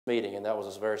meeting, and that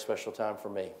was a very special time for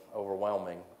me.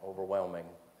 Overwhelming.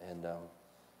 And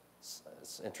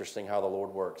it's interesting how the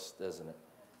Lord works, isn't it?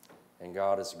 And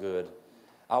God is good.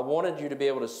 I wanted you to be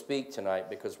able to speak tonight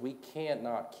because we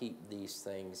cannot keep these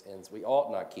things, and we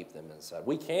ought not keep them inside.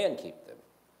 We can keep them,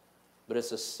 but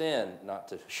it's a sin not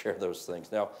to share those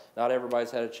things. Now, not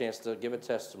everybody's had a chance to give a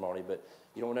testimony, but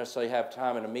you don't necessarily have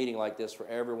time in a meeting like this for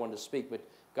everyone to speak, but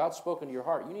God's spoken to your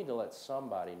heart. You need to let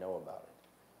somebody know about it.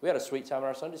 We had a sweet time in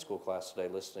our Sunday school class today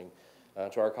listening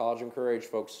to our College and Career Age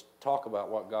folks talk about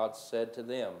what God said to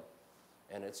them.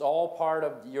 And it's all part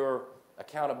of your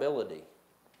accountability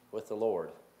with the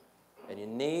Lord. And you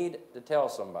need to tell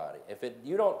somebody. If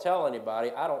you don't tell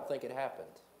anybody, I don't think it happened.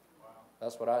 Wow.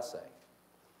 That's what I say.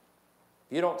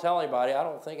 If you don't tell anybody, I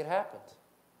don't think it happened.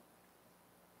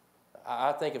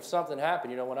 I think if something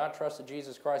happened, when I trusted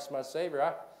Jesus Christ as my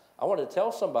Savior, I wanted to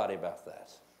tell somebody about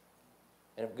that.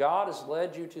 And if God has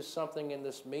led you to something in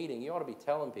this meeting, you ought to be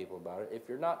telling people about it. If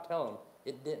you're not telling them,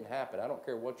 it didn't happen. I don't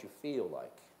care what you feel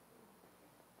like.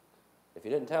 If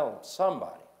you didn't tell them,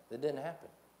 somebody, it didn't happen.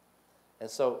 And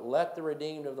so let the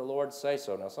redeemed of the Lord say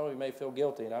so. Now, some of you may feel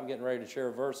guilty, and I'm getting ready to share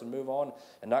a verse and move on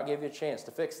and not give you a chance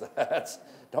to fix that.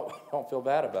 Don't feel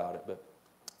bad about it. But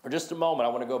for just a moment,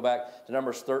 I want to go back to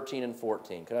Numbers 13 and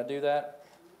 14. Can I do that?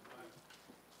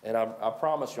 And I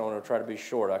promise you I'm going to try to be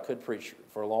short. I could preach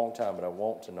for a long time, but I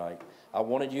won't tonight. I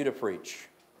wanted you to preach.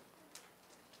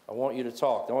 I want you to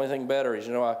talk. The only thing better is,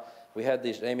 we had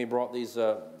these, Amy brought these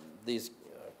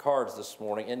cards this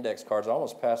morning, index cards. I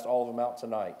almost passed all of them out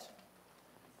tonight.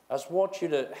 I just want you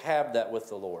to have that with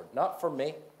the Lord. Not for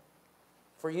me,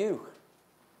 for you.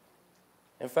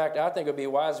 In fact, I think it would be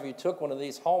wise if you took one of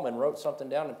these home and wrote something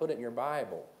down and put it in your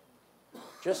Bible.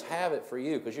 Just have it for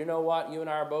you, because you know what you and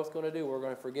I are both going to do? We're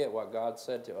going to forget what God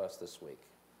said to us this week.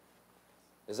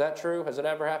 Is that true? Has it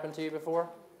ever happened to you before?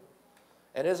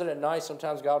 And isn't it nice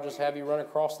sometimes God will just have you run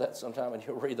across that sometime and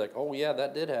you'll read like, oh yeah,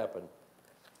 that did happen.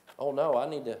 Oh no, I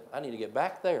need to get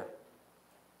back there.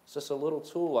 It's just a little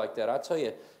tool like that. I tell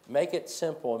you, make it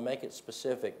simple and make it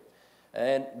specific.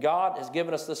 And God has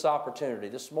given us this opportunity.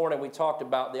 This morning we talked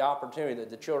about the opportunity that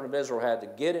the children of Israel had to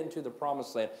get into the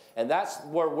promised land. And that's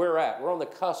where we're at. We're on the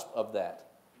cusp of that,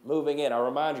 moving in. I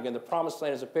remind you again, the promised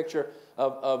land is a picture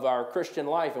of our Christian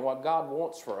life and what God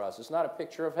wants for us. It's not a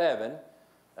picture of heaven.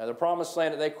 The promised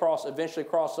land that they eventually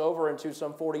cross over into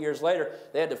some 40 years later,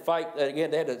 they had to fight,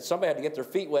 again, somebody had to get their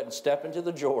feet wet and step into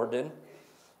the Jordan.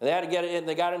 And they had to get in.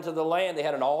 They got into the land. They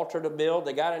had an altar to build.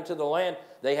 They got into the land.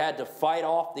 They had to fight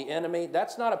off the enemy.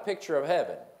 That's not a picture of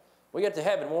heaven. We get to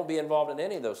heaven, won't be involved in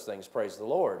any of those things, praise the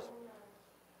Lord.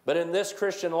 But in this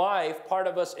Christian life, part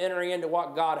of us entering into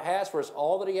what God has for us,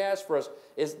 all that He has for us,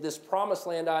 is this promised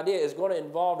land idea is going to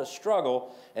involve a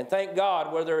struggle. And thank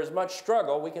God, where there is much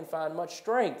struggle, we can find much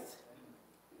strength.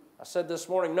 I said this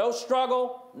morning, no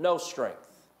struggle, no strength.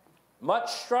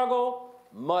 Much struggle,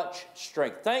 much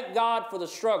strength. Thank God for the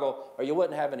struggle, or you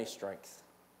wouldn't have any strength.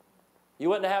 You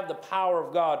wouldn't have the power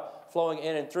of God flowing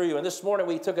in and through you. And this morning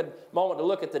we took a moment to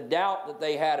look at the doubt that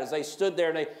they had as they stood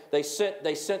there, and they sent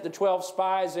the 12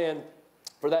 spies in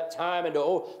for that time and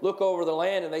to look over the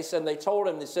land. And they told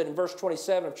him, they said in verse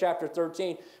 27 of chapter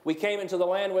 13, we came into the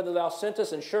land whither thou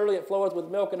sentest, and surely it floweth with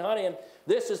milk and honey, and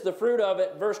this is the fruit of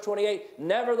it. Verse 28,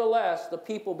 nevertheless, the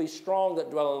people be strong that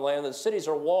dwell in the land. The cities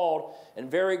are walled and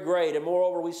very great. And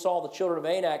moreover, we saw the children of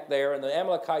Anak there, and the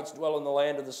Amalekites dwell in the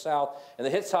land of the south, and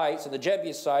the Hittites and the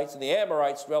Jebusites and the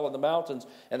Amorites dwell in the mountains,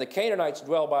 and the Canaanites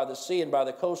dwell by the sea and by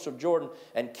the coast of Jordan.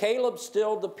 And Caleb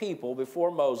stilled the people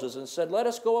before Moses and said, let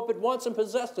us go up at once and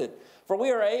possess it, for we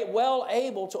are well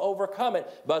able to overcome it.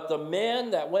 But the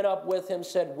men that went up with him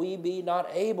said, we be not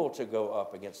able to go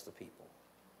up against the people,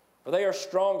 for they are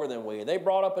stronger than we. And they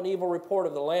brought up an evil report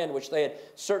of the land which they had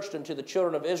searched unto the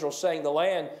children of Israel, saying, the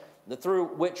land through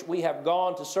which we have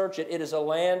gone to search it, it is a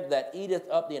land that eateth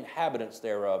up the inhabitants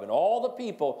thereof. And all the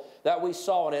people that we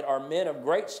saw in it are men of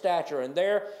great stature. And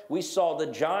there we saw the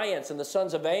giants and the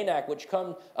sons of Anak, which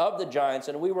come of the giants.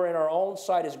 And we were in our own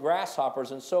sight as grasshoppers,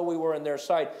 and so we were in their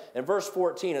sight. And verse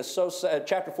 14 is so sad,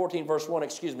 chapter 14, verse 1,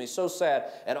 so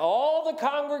sad. And all the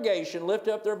congregation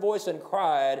lifted up their voice and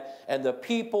cried, and the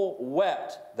people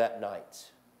wept that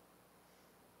night.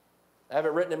 I have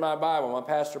it written in my Bible. My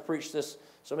pastor preached this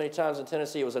so many times in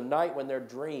Tennessee. It was a night when their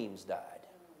dreams died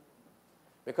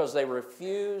because they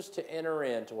refused to enter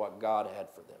into what God had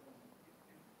for them.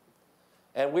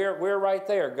 And we're right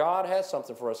there. God has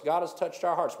something for us. God has touched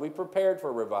our hearts. We prepared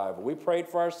for revival. We prayed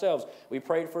for ourselves. We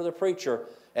prayed for the preacher.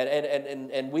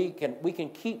 And we can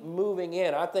keep moving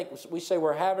in. I think we say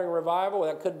we're having a revival.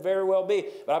 That could very well be.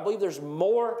 But I believe there's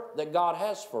more that God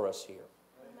has for us here.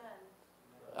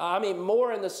 I mean,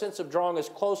 more in the sense of drawing us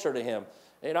closer to Him.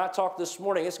 And I talked this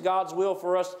morning, it's God's will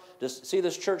for us to see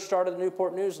this church start at the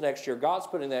Newport News next year. God's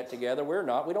putting that together. We're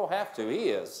not. We don't have to. He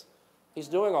is. He's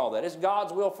doing all that. It's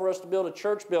God's will for us to build a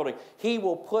church building. He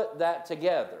will put that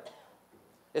together.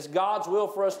 It's God's will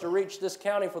for us to reach this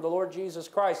county for the Lord Jesus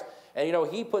Christ. And, you know,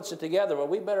 He puts it together, but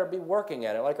we better be working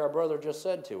at it, like our brother just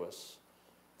said to us.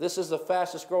 This is the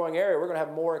fastest growing area. We're going to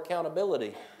have more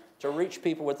accountability to reach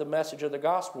people with the message of the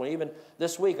gospel. And even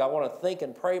this week, I want to think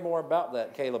and pray more about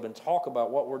that, Caleb, and talk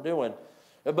about what we're doing.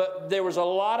 But there was a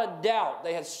lot of doubt.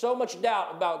 They had so much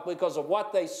doubt about because of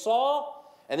what they saw,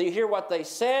 and then you hear what they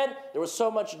said. There was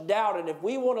so much doubt, and if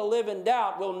we want to live in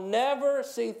doubt, we'll never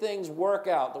see things work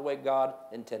out the way God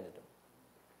intended them.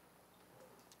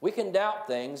 We can doubt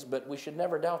things, but we should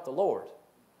never doubt the Lord.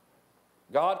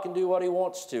 God can do what He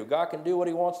wants to. God can do what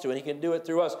He wants to, and He can do it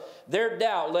through us. Their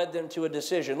doubt led them to a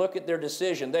decision. Look at their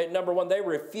decision. Number one, they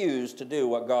refused to do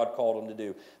what God called them to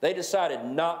do. They decided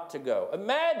not to go.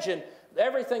 Imagine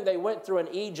everything they went through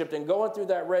in Egypt and going through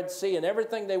that Red Sea and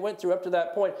everything they went through up to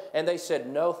that point, and they said,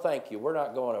 no, thank you. We're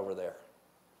not going over there.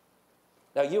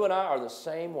 Now, you and I are the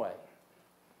same way.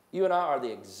 You and I are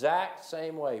the exact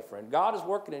same way, friend. God is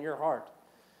working in your heart.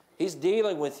 He's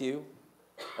dealing with you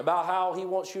about how He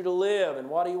wants you to live and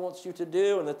what He wants you to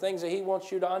do and the things that He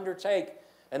wants you to undertake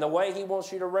and the way He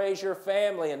wants you to raise your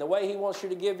family and the way He wants you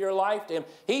to give your life to Him.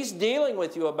 He's dealing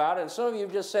with you about it, and some of you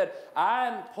have just said,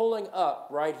 I'm pulling up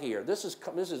right here. This is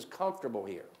comfortable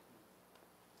here.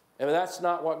 I mean, that's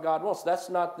not what God wants. That's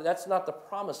not the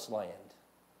promised land.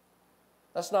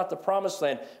 That's not the promised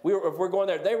land. If we're going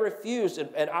there, they refused,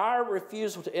 and our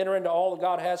refusal to enter into all that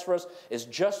God has for us is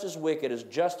just as wicked, is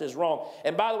just as wrong.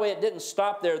 And by the way, it didn't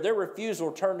stop there. Their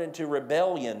refusal turned into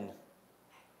rebellion.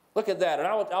 Look at that. And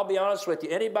I'll be honest with you.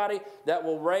 Anybody that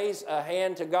will raise a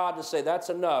hand to God to say, that's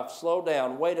enough, slow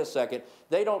down, wait a second,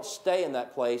 they don't stay in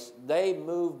that place. They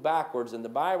move backwards. And the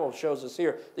Bible shows us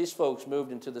here, these folks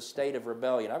moved into the state of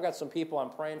rebellion. I've got some people I'm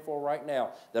praying for right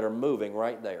now that are moving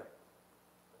right there.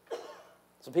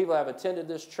 Some people have attended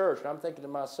this church, and I'm thinking to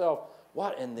myself,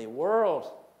 what in the world?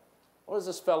 What is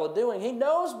this fellow doing? He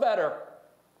knows better.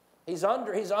 He's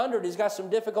got some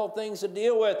difficult things to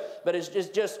deal with, but it's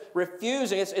just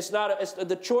refusing. It's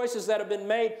the choices that have been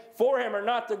made for him are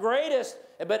not the greatest,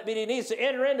 but he needs to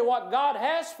enter into what God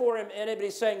has for him, and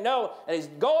he's saying no, and he's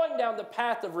going down the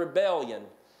path of rebellion.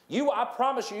 I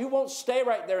promise you, you won't stay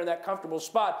right there in that comfortable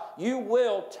spot. You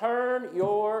will turn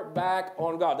your back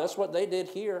on God. That's what they did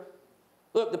here.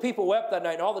 Look, the people wept that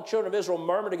night, and all the children of Israel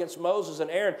murmured against Moses and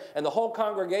Aaron, and the whole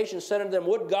congregation said unto them,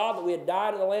 would God that we had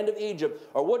died in the land of Egypt,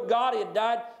 or would God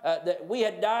that we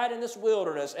had died in this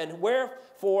wilderness, and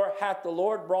wherefore hath the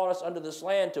Lord brought us unto this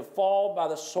land to fall by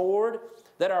the sword,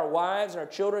 that our wives and our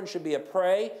children should be a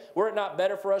prey? Were it not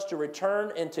better for us to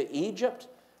return into Egypt?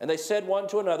 And they said one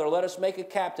to another, let us make a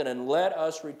captain and let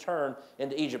us return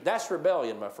into Egypt. That's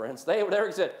rebellion, my friends. They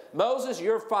said, Moses,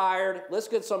 you're fired. Let's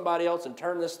get somebody else and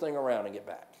turn this thing around and get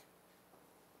back.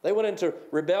 They went into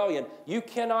rebellion. You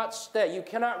cannot stay. You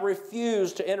cannot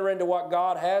refuse to enter into what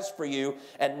God has for you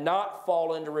and not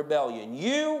fall into rebellion.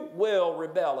 You will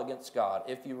rebel against God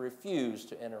if you refuse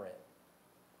to enter in.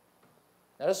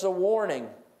 Now, this is a warning.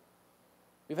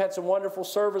 We've had some wonderful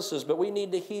services, but we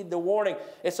need to heed the warning.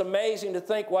 It's amazing to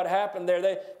think what happened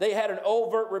there. They had an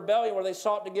overt rebellion where they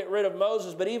sought to get rid of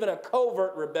Moses, but even a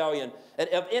covert rebellion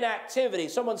of inactivity.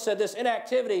 Someone said this,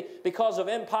 inactivity because of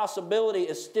impossibility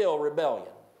is still rebellion.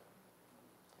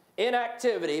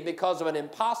 Inactivity because of an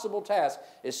impossible task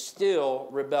is still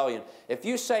rebellion. If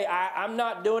you say, I'm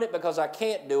not doing it because I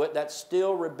can't do it, that's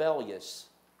still rebellious.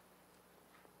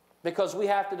 Because we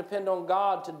have to depend on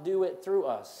God to do it through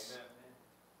us. Amen.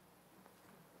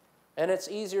 And it's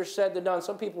easier said than done.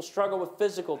 Some people struggle with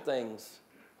physical things,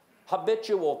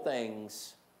 habitual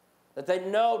things, that they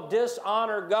know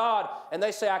dishonor God, and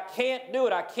they say, I can't do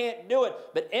it, I can't do it.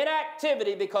 But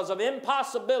inactivity because of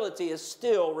impossibility is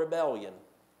still rebellion.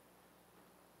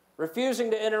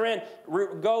 Refusing to enter in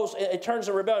it turns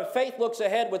to rebellion. Faith looks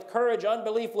ahead with courage.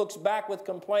 Unbelief looks back with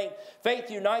complaint.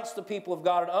 Faith unites the people of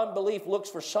God, and unbelief looks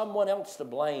for someone else to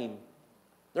blame.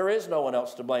 There is no one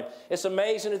else to blame. It's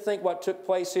amazing to think what took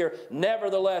place here.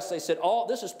 Nevertheless, they said,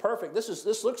 this is perfect.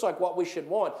 This looks like what we should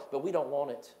want, but we don't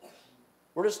want it.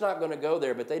 We're just not going to go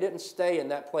there. But they didn't stay in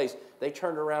that place. They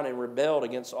turned around and rebelled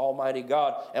against Almighty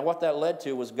God. And what that led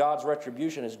to was God's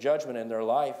retribution, His judgment in their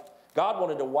life. God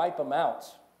wanted to wipe them out.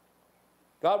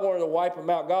 God wanted to wipe them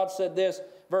out. God said this,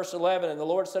 verse 11, and the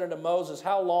Lord said unto Moses,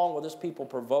 how long will this people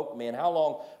provoke me, and how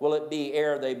long will it be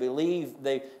ere they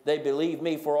believe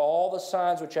me for all the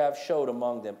signs which I have showed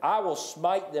among them? I will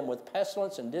smite them with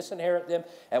pestilence and disinherit them,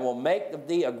 and will make of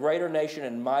thee a greater nation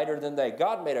and mightier than they.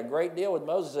 God made a great deal with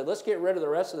Moses. He said, let's get rid of the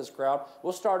rest of this crowd.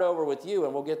 We'll start over with you,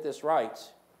 and we'll get this right.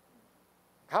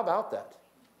 How about that?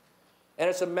 And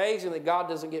it's amazing that God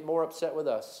doesn't get more upset with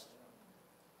us.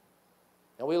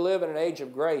 And we live in an age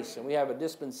of grace, and we have a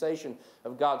dispensation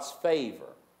of God's favor.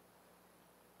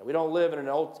 And we don't live in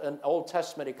an Old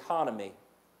Testament economy.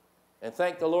 And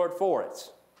thank the Lord for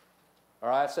it. All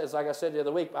right, it's like I said the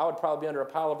other week, I would probably be under a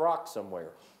pile of rocks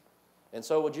somewhere. And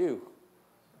so would you,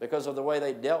 because of the way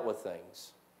they dealt with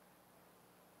things.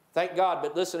 Thank God,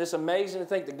 but listen, it's amazing to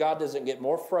think that God doesn't get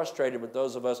more frustrated with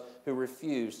those of us who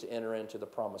refuse to enter into the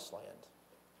promised land.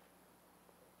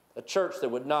 A church that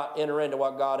would not enter into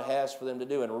what God has for them to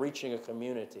do in reaching a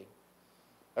community.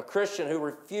 A Christian who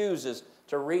refuses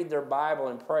to read their Bible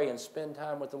and pray and spend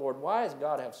time with the Lord. Why does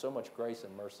God have so much grace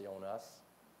and mercy on us?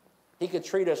 He could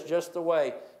treat us just the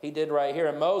way he did right here.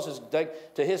 And Moses,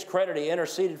 to his credit, he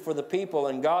interceded for the people,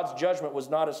 and God's judgment was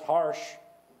not as harsh.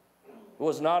 It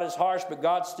was not as harsh, but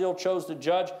God still chose to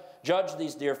judge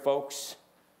these dear folks,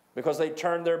 because they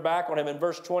turned their back on him. In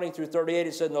verse 20 through 38,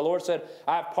 it said, and the Lord said,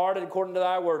 I have parted according to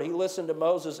thy word. He listened to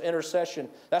Moses' intercession.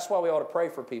 That's why we ought to pray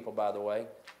for people, by the way.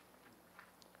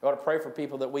 We ought to pray for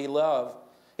people that we love.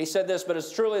 He said this, but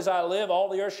as truly as I live, all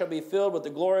the earth shall be filled with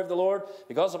the glory of the Lord,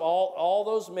 because of all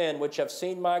those men which have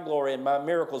seen my glory and my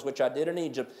miracles which I did in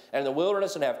Egypt and in the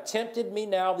wilderness, and have tempted me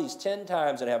now these 10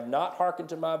 times, and have not hearkened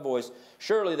to my voice.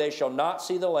 Surely they shall not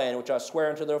see the land which I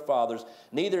swear unto their fathers,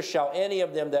 neither shall any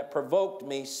of them that provoked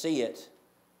me see it.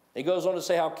 He goes on to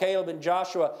say how Caleb and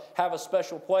Joshua have a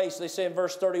special place. They say in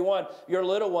verse 31, your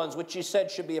little ones, which you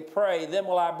said should be a prey, them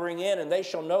will I bring in, and they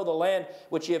shall know the land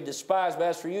which ye have despised. But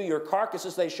as for you, your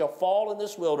carcasses, they shall fall in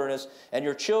this wilderness, and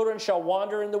your children shall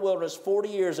wander in the wilderness 40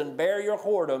 years, and bear your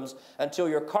whoredoms, until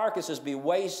your carcasses be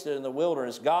wasted in the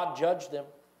wilderness. God judged them.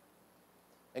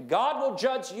 And God will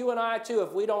judge you and I too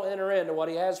if we don't enter into what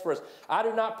he has for us. I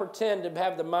do not pretend to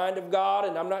have the mind of God,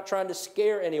 and I'm not trying to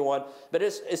scare anyone, but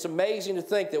it's amazing to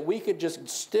think that we could just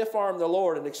stiff-arm the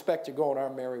Lord and expect to go on our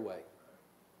merry way.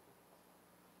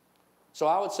 So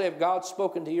I would say if God's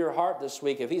spoken to your heart this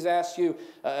week, if he's asked you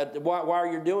why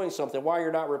you're doing something, why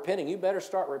you're not repenting, you better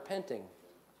start repenting.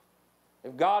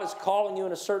 If God is calling you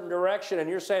in a certain direction and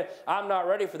you're saying, I'm not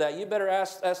ready for that, you better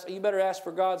ask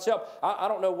for God's help. I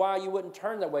don't know why you wouldn't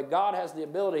turn that way. God has the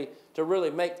ability to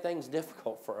really make things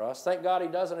difficult for us. Thank God he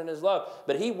does it in his love.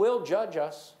 But he will judge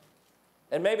us.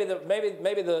 And maybe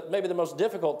the most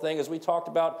difficult thing, as we talked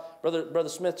about, Brother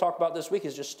Smith talked about this week,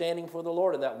 is just standing for the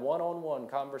Lord in that one-on-one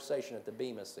conversation at the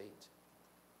Bema seat.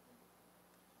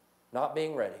 Not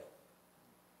being ready.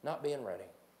 Not being ready.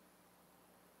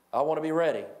 I want to be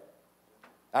ready.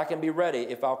 I can be ready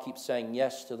if I'll keep saying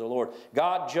yes to the Lord.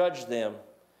 God judged them.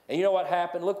 And you know what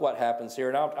happened? Look what happens here,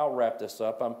 and I'll wrap this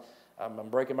up. I'm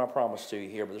breaking my promise to you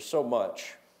here, but there's so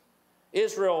much.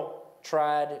 Israel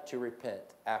tried to repent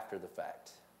after the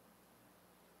fact.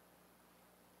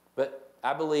 But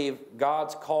I believe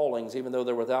God's callings, even though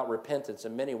they're without repentance,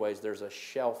 in many ways there's a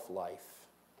shelf life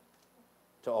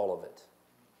to all of it.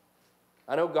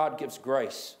 I know God gives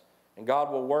grace, and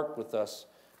God will work with us.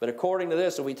 But according to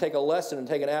this, if we take a lesson and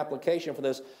take an application for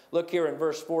this, look here in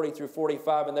verse 40 through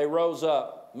 45, and they rose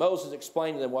up. Moses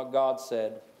explained to them what God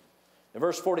said. In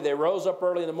verse 40, they rose up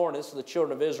early in the morning. This is the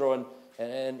children of Israel.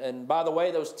 And by the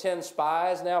way, those 10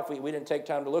 spies, now, if we didn't take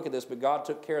time to look at this, but God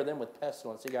took care of them with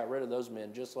pestilence. He got rid of those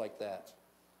men just like that.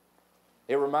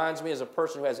 It reminds me, as a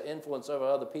person who has influence over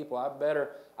other people, I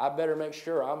better make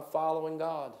sure I'm following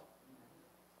God.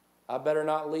 I better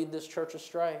not lead this church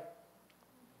astray.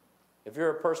 If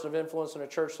you're a person of influence in a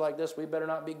church like this, we better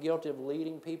not be guilty of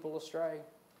leading people astray.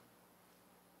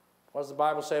 What does the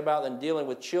Bible say about them dealing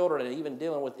with children and even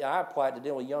dealing with, I apply it to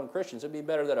dealing with young Christians. It'd be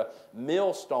better that a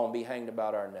millstone be hanged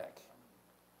about our neck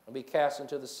and be cast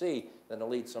into the sea than to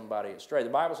lead somebody astray. The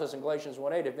Bible says in Galatians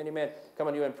 1:8, if any man come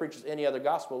unto you and preaches any other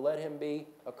gospel, let him be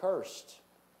accursed.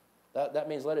 That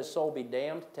means let his soul be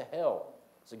damned to hell.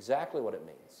 That's exactly what it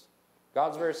means.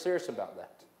 God's very serious about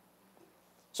that.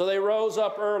 So they rose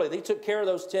up early. They took care of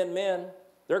those 10 men.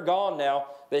 They're gone now.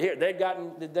 But here,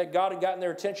 God had gotten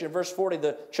their attention. In verse 40,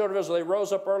 the children of Israel, they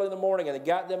rose up early in the morning, and they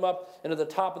got them up into the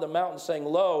top of the mountain, saying,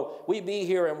 Lo, we be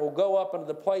here, and will go up into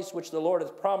the place which the Lord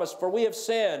hath promised, for we have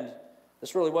sinned.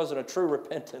 This really wasn't a true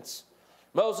repentance.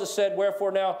 Moses said,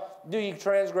 Wherefore now do ye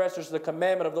transgressors the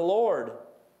commandment of the Lord?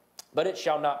 But it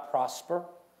shall not prosper.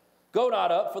 Go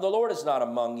not up, for the Lord is not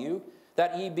among you.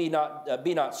 that ye be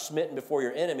not smitten before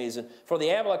your enemies. And for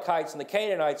the Amalekites and the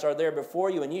Canaanites are there before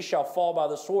you, and ye shall fall by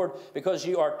the sword, because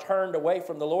you are turned away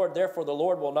from the Lord. Therefore the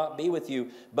Lord will not be with you.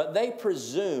 But they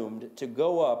presumed to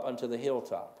go up unto the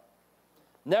hilltop.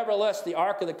 Nevertheless, the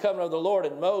ark of the covenant of the Lord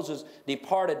and Moses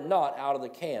departed not out of the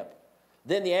camp.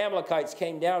 Then the Amalekites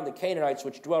came down, the Canaanites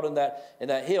which dwelt in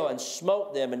that hill, and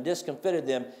smote them and discomfited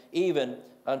them even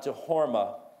unto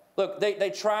Hormah. Look, they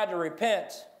tried to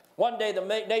repent. One day the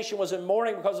nation was in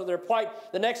mourning because of their plight.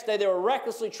 The next day they were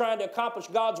recklessly trying to accomplish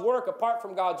God's work apart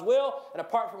from God's will and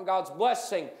apart from God's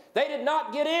blessing. They did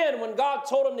not get in when God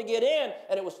told them to get in,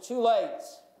 and it was too late.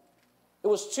 It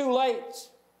was too late.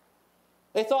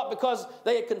 They thought because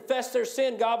they had confessed their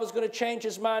sin, God was going to change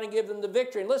his mind and give them the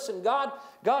victory. And listen, God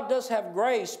does have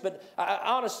grace, but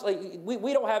honestly,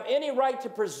 we don't have any right to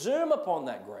presume upon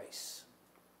that grace.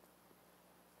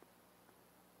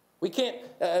 We can't,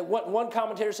 one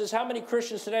commentator says, how many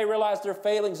Christians today realize their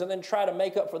failings and then try to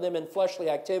make up for them in fleshly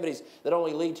activities that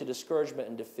only lead to discouragement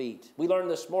and defeat? We learned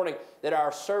this morning that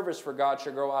our service for God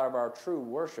should grow out of our true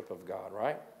worship of God,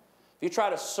 right? If you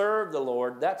try to serve the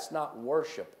Lord, that's not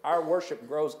worship. Our worship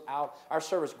grows out, our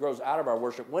service grows out of our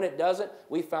worship. When it doesn't,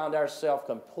 we find ourselves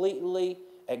completely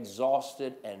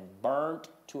exhausted and burnt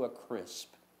to a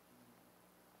crisp.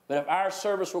 But if our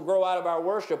service will grow out of our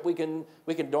worship, we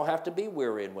don't have to be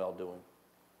weary in well-doing.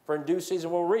 For in due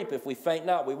season we'll reap. If we faint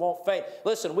not, we won't faint.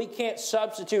 Listen, we can't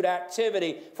substitute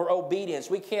activity for obedience.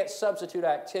 We can't substitute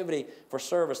activity for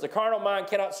service. The carnal mind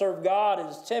cannot serve God and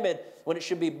is timid when it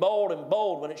should be bold, and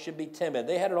bold when it should be timid.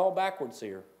 They had it all backwards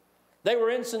here. They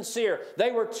were insincere.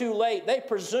 They were too late. They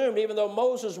presumed, even though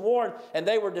Moses warned, and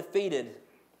they were defeated.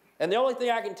 And the only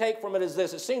thing I can take from it is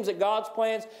this. It seems that God's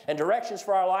plans and directions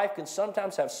for our life can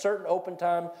sometimes have certain open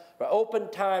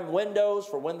time windows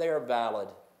for when they are valid.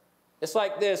 It's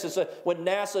like this. When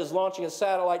NASA is launching a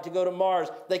satellite to go to Mars,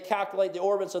 they calculate the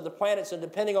orbits of the planets, and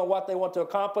depending on what they want to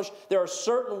accomplish, there are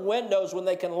certain windows when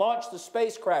they can launch the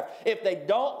spacecraft. If they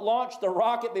don't launch the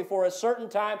rocket before a certain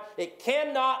time, it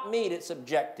cannot meet its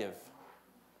objective.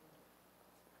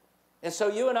 And so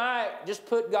you and I just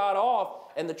put God off,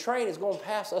 and the train is going to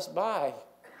pass us by.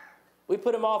 We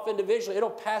put him off individually, it'll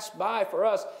pass by for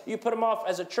us. You put him off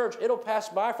as a church, it'll pass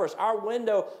by for us. Our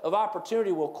window of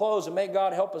opportunity will close, and may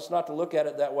God help us not to look at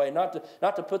it that way, not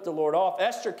to put the Lord off.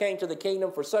 Esther came to the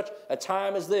kingdom for such a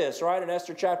time as this, right, in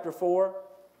Esther chapter 4.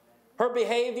 Her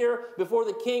behavior before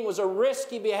the king was a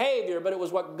risky behavior, but it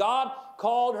was what God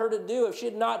called her to do. If she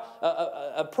had not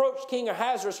approached King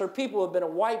Ahasuerus, her people would have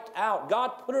been wiped out. God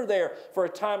put her there for a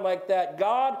time like that.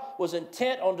 God was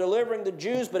intent on delivering the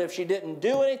Jews, but if she didn't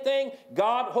do anything,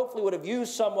 God hopefully would have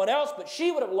used someone else, but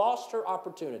she would have lost her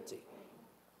opportunity.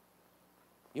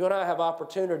 You and I have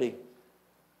opportunity.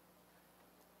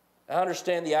 I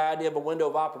understand the idea of a window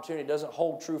of opportunity doesn't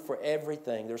hold true for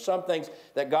everything. There's some things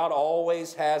that God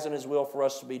always has in his will for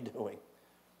us to be doing.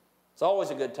 It's always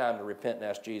a good time to repent and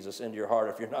ask Jesus into your heart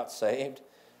if you're not saved.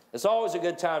 It's always a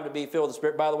good time to be filled with the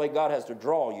Spirit. By the way, God has to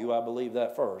draw you. I believe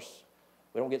that first.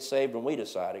 We don't get saved when we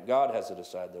decide it. God has to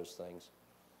decide those things.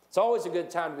 It's always a good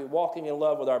time to be walking in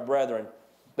love with our brethren.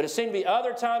 But it seems to be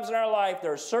other times in our life,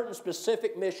 there are certain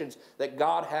specific missions that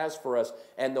God has for us.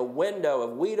 And the window,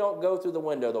 if we don't go through the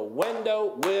window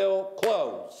will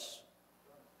close.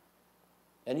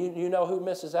 And you know who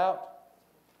misses out?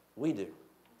 We do.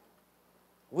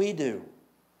 We do.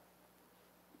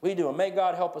 We do. And may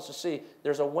God help us to see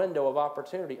there's a window of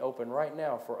opportunity open right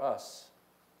now for us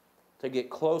to get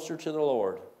closer to the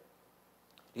Lord.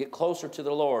 To get closer to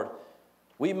the Lord.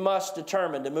 We must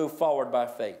determine to move forward by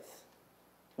faith.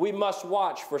 We must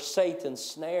watch for Satan's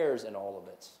snares in all of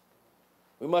it.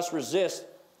 We must resist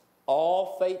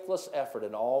all faithless effort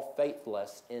and all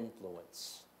faithless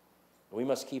influence. We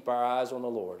must keep our eyes on the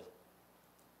Lord.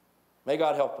 May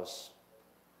God help us.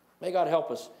 May God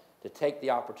help us to take the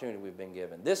opportunity we've been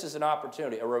given. This is an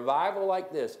opportunity. A revival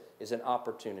like this is an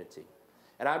opportunity.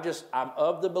 And I'm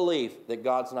of the belief that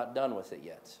God's not done with it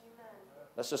yet.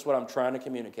 That's just what I'm trying to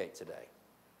communicate today.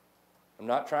 I'm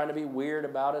not trying to be weird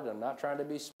about it. I'm not trying to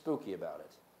be spooky about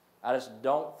it. I just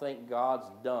don't think God's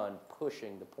done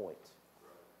pushing the point.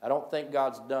 I don't think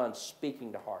God's done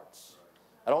speaking to hearts.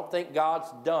 I don't think God's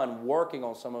done working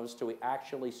on some of us till we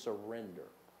actually surrender.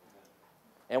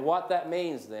 And what that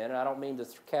means then, and I don't mean to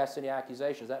cast any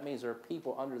accusations, that means there are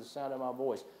people under the sound of my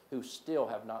voice who still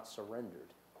have not surrendered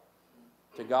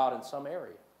to God in some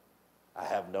area. I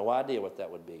have no idea what that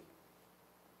would be.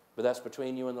 But that's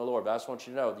between you and the Lord. But I just want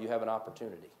you to know that you have an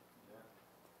opportunity.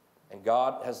 And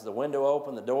God has the window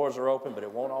open, the doors are open, but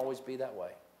it won't always be that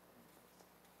way.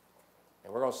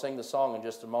 And we're going to sing the song in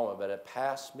just a moment, but it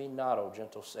pass me not, O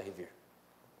gentle Savior.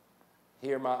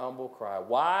 hear my humble cry.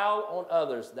 While on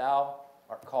others thou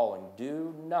art calling,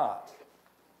 do not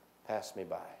pass me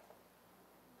by.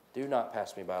 Do not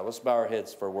pass me by. Let's bow our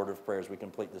heads for a word of prayer as we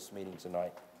complete this meeting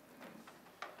tonight.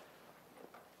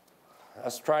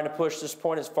 Us trying to push this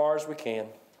point as far as we can.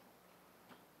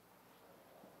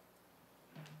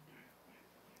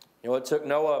 You know, it took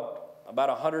Noah about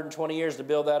 120 years to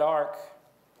build that ark.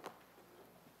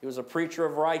 He was a preacher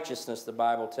of righteousness, the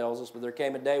Bible tells us, but there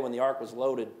came a day when the ark was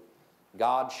loaded.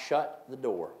 God shut the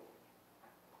door,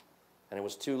 and it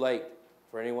was too late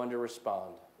for anyone to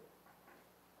respond.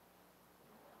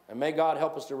 And may God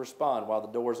help us to respond while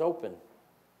the door is open.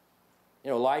 You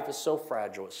know, life is so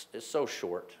fragile. It's so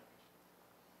short.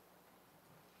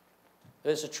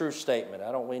 It's a true statement.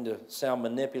 I don't mean to sound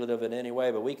manipulative in any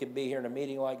way, but we could be here in a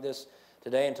meeting like this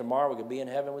today, and tomorrow we could be in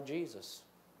heaven with Jesus.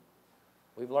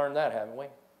 We've learned that, haven't we?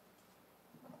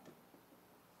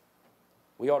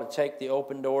 We ought to take the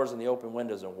open doors and the open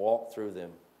windows and walk through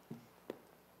them.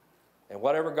 And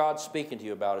whatever God's speaking to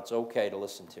you about, it's okay to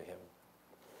listen to Him.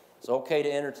 It's okay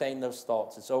to entertain those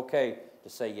thoughts. It's okay to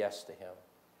say yes to Him.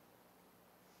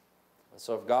 And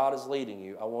so if God is leading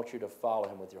you, I want you to follow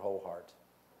Him with your whole heart.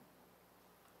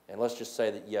 And let's just say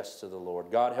that yes to the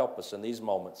Lord. God, help us in these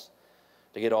moments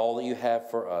to get all that you have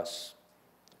for us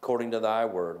according to thy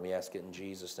word. We ask it in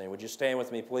Jesus' name. Would you stand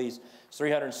with me, please? It's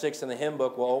 306 in the hymn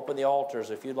book. We'll open the altars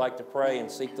if you'd like to pray and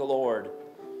seek the Lord.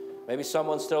 Maybe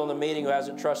someone's still in the meeting who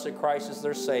hasn't trusted Christ as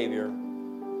their Savior.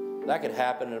 That could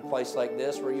happen in a place like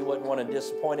this where you wouldn't want to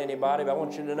disappoint anybody. But I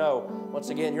want you to know, once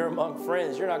again, you're among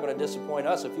friends. You're not going to disappoint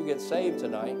us if you get saved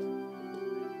tonight.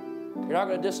 You're not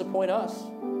going to disappoint us.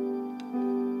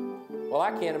 Well,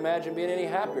 I can't imagine being any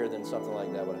happier than something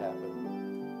like that would happen.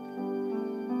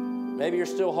 Maybe you're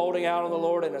still holding out on the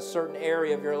Lord in a certain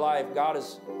area of your life. God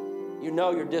is, you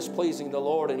know you're displeasing the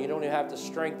Lord and you don't even have the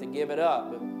strength to give it up,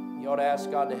 but you ought to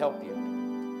ask God to help you.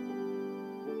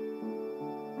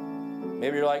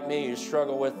 Maybe you're like me, you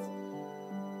struggle with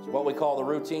what we call the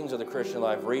routines of the Christian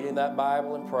life, reading that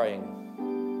Bible and praying.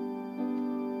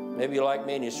 Maybe you're like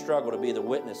me and you struggle to be the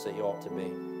witness that you ought to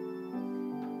be.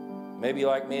 Maybe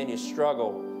you're like me and you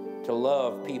struggle to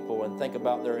love people and think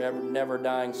about their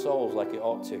never-dying souls like you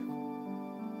ought to.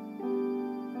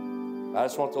 I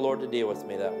just want the Lord to deal with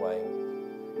me that way.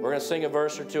 We're going to sing a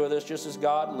verse or two of this just as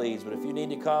God leads, but if you need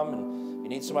to come and you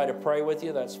need somebody to pray with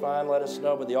you, that's fine. Let us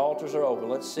know, but the altars are open.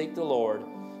 Let's seek the Lord.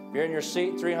 If you're in your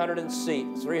seat,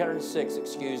 306,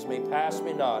 pass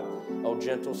me not, O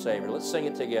gentle Savior. Let's sing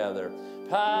it together.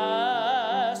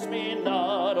 Pass me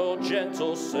not, O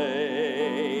gentle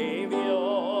Savior,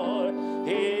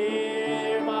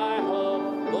 hear my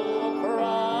humble cry,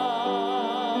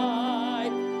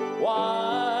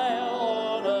 while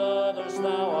on others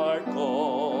thou art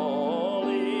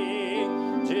calling,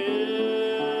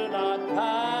 do not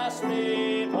pass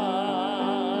me by.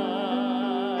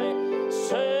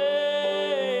 Savior,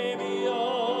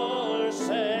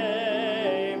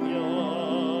 Savior,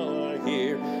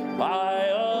 hear my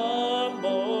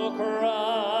humble cry,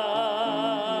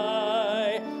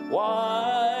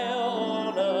 while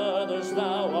on others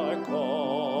thou art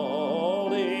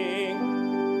calling,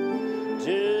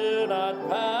 do not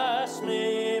pass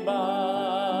me by.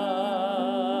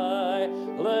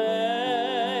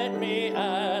 Let me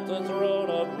at the throne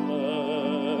of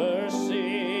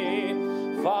mercy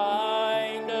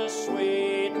find a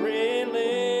sweet relief,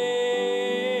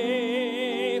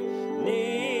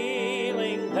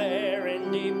 kneeling there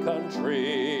in deep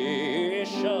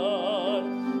contrition,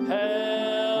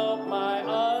 help my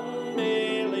unbelief.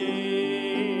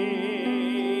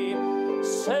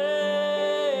 Savior,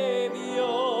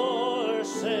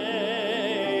 Savior,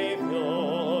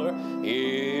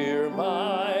 hear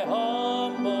my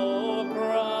humble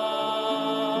cry,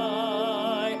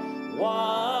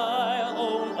 while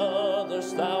on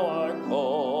others thou art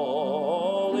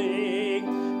calling,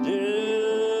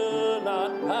 do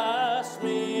not pass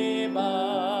me by.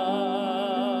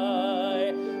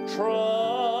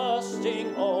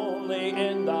 Trusting only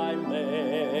in thy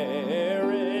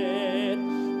merit,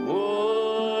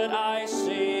 would I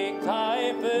seek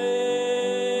thy face,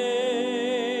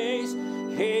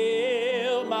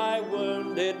 heal my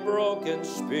wounded, broken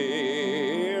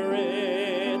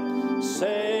spirit,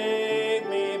 save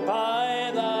me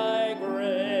by thy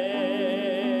grace.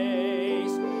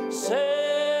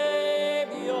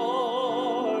 Savior,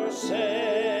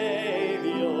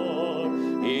 Savior,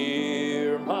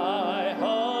 hear my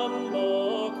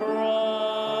humble cry,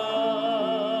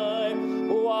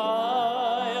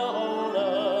 while on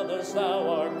others thou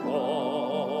art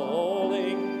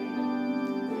calling.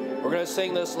 We're going to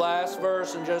sing this last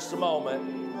verse in just a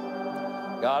moment.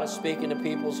 God is speaking to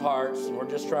people's hearts, and we're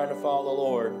just trying to follow the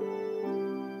Lord.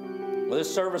 With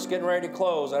this service getting ready to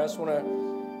close, I just want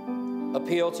to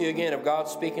appeal to you again. If God's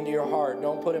speaking to your heart,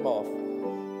 don't put Him off.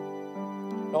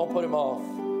 Don't put Him off.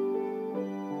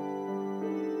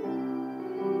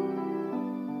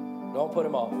 Don't put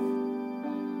Him off.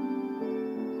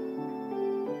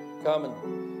 Come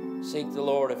and seek the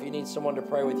Lord. If you need someone to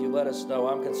pray with you, let us know.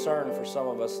 I'm concerned for some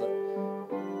of us that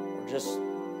we're just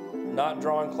not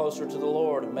drawing closer to the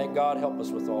Lord, and may God help us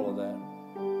with all of that.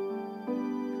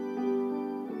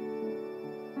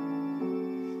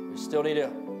 We still need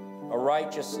a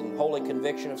righteous and holy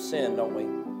conviction of sin, don't we?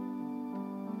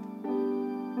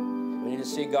 We need to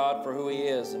see God for who He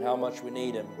is and how much we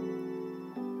need Him.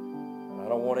 I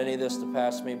don't want any of this to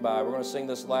pass me by. We're going to sing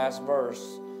this last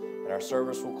verse, and our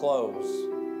service will close.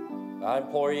 I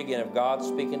implore you again, if God's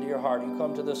speaking to your heart, you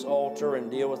come to this altar and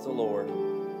deal with the Lord.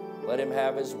 Let Him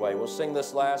have His way. We'll sing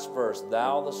this last verse.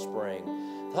 Thou the spring,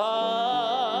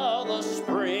 Thou the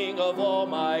spring of all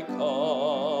my comfort,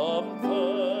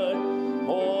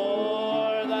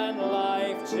 more than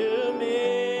life to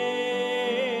me.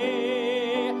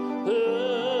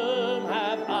 Whom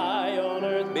have I on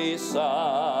earth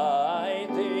beside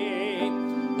Thee?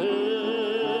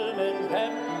 Whom in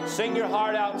heaven? Sing your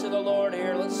heart out to the Lord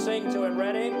here. Let's sing to Him.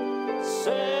 Ready?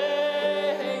 Savior,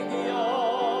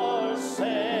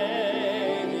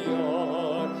 Savior,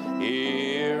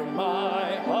 hear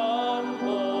my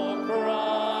humble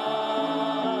cry,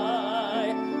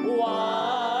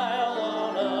 while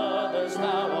on others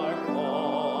Thou art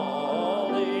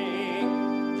calling.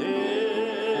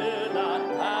 Do not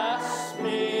pass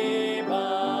me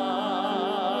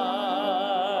by.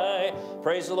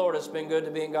 Praise the Lord. It's been good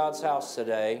to be in God's house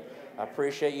today. I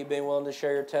appreciate you being willing to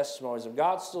share your testimonies. If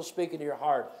God's still speaking to your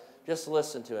heart, just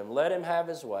listen to Him. Let Him have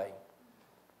His way.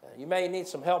 You may need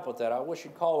some help with that. I wish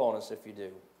you'd call on us if you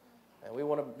do. And we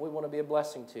want to be a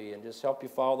blessing to you and just help you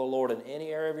follow the Lord in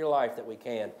any area of your life that we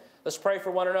can. Let's pray for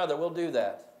one another. We'll do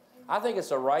that. I think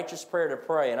it's a righteous prayer to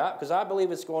pray, and because I believe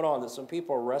it's going on, that some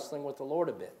people are wrestling with the Lord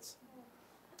a bit.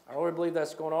 I really believe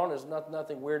that's going on. There's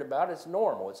nothing weird about it. It's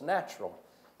normal. It's natural.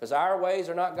 Because our ways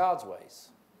are not God's ways.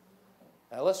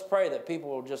 Now let's pray that people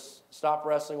will just stop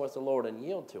wrestling with the Lord and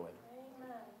yield to Him.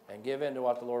 Amen. And give in to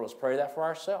what the Lord was. Pray that for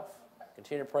ourselves.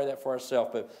 Continue to pray that for ourselves.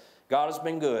 But God has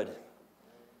been good.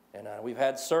 And we've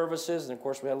had services, and of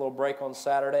course we had a little break on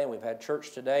Saturday, and we've had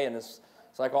church today, and it's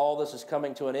like all this is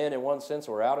coming to an end in one sense.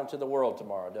 We're out into the world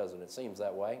tomorrow, doesn't it? It seems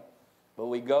that way. But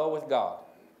we go with God.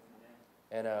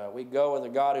 And we go with a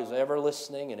God who's ever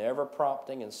listening and ever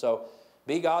prompting. And so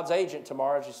be God's agent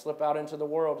tomorrow as you slip out into the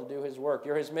world to do His work.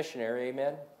 You're His missionary,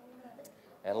 amen?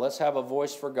 And let's have a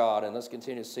voice for God, and let's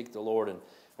continue to seek the Lord, and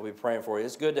we'll be praying for you.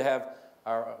 It's good to have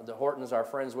the Hortons, our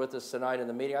friends, with us tonight in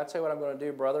the meeting. I'll tell you what I'm going to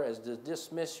do, brother, is to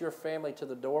dismiss your family to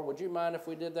the door. Would you mind if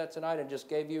we did that tonight and just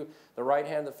gave you the right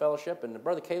hand of the fellowship? And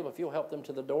Brother Caleb, if you'll help them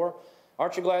to the door.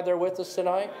 Aren't you glad they're with us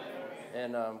tonight?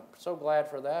 And so glad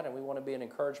for that, and we want to be an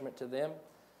encouragement to them.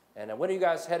 And when are you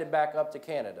guys headed back up to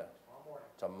Canada?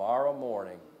 Tomorrow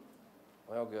morning.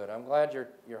 Well, good. I'm glad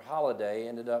your holiday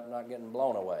ended up not getting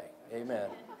blown away.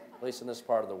 Amen. At least in this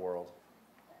part of the world.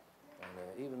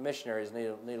 And even missionaries need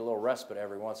a little respite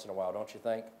every once in a while, don't you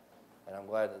think? And I'm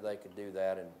glad that they could do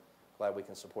that, and glad we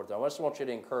can support them. I just want you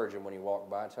to encourage them when you walk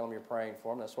by and tell them you're praying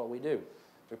for them. That's what we do.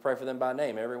 We pray for them by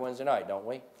name every Wednesday night, don't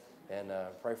we? And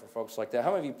pray for folks like that. How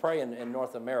many of you pray in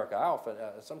North America?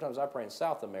 Sometimes I pray in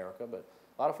South America, but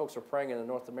a lot of folks are praying in the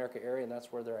North America area, and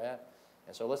that's where they're at.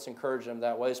 And so let's encourage them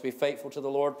that way. Let's be faithful to the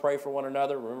Lord. Pray for one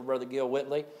another. Remember Brother Gil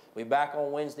Whitley. We'll be back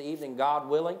on Wednesday evening, God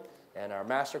willing. And our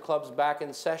Master Club's back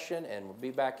in session. And we'll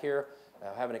be back here,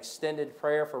 have an extended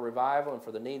prayer for revival and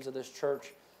for the needs of this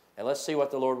church. And let's see what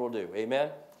the Lord will do.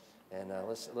 Amen? And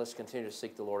let's continue to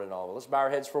seek the Lord in all of it. Let's bow our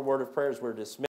heads for a word of prayer as we're dismissed.